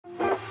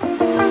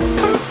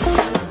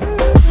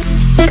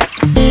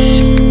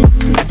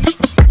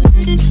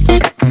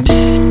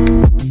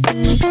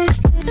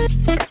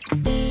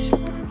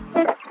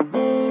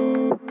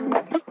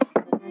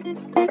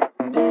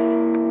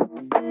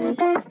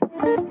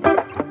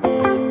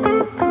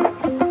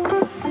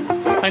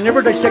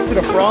never dissected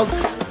a frog,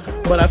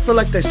 but I feel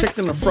like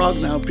dissecting a frog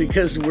now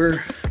because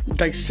we're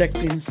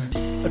dissecting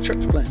a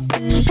church plant.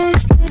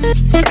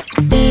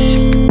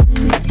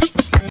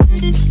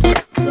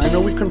 I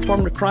know we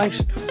conform to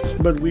Christ,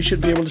 but we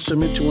should be able to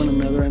submit to one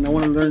another, and I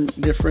want to learn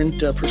different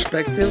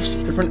perspectives,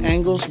 different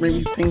angles,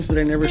 maybe things that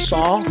I never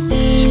saw.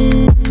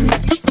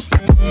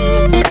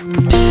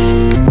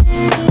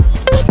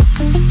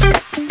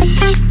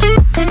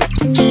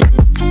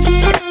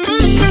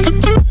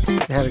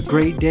 Had a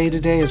great day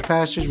today as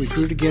pastors. We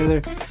grew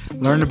together,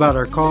 learned about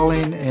our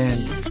calling,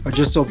 and are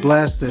just so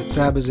blessed that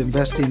SABA is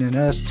investing in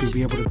us to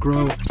be able to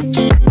grow.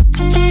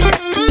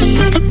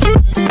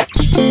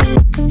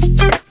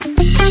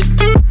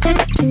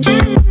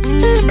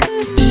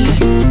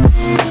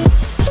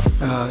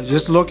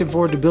 Just looking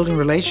forward to building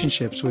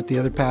relationships with the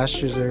other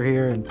pastors that are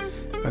here and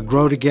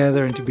grow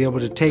together, and to be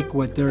able to take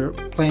what they're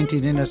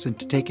planting in us and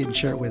to take it and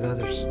share it with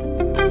others.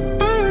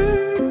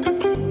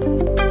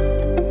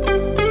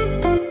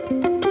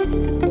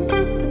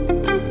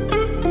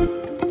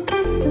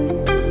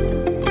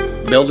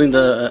 Building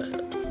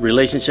the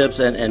relationships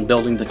and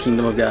building the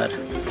kingdom of God.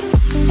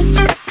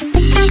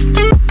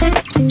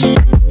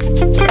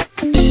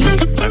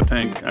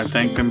 I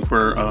thank them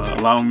for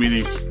allowing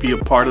me to be a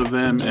part of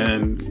them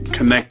and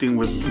connecting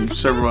with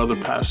several other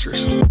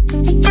pastors.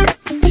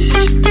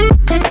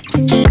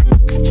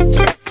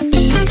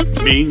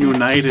 Being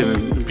united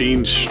and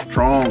being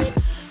strong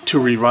to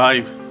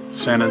revive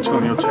San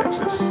Antonio,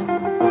 Texas.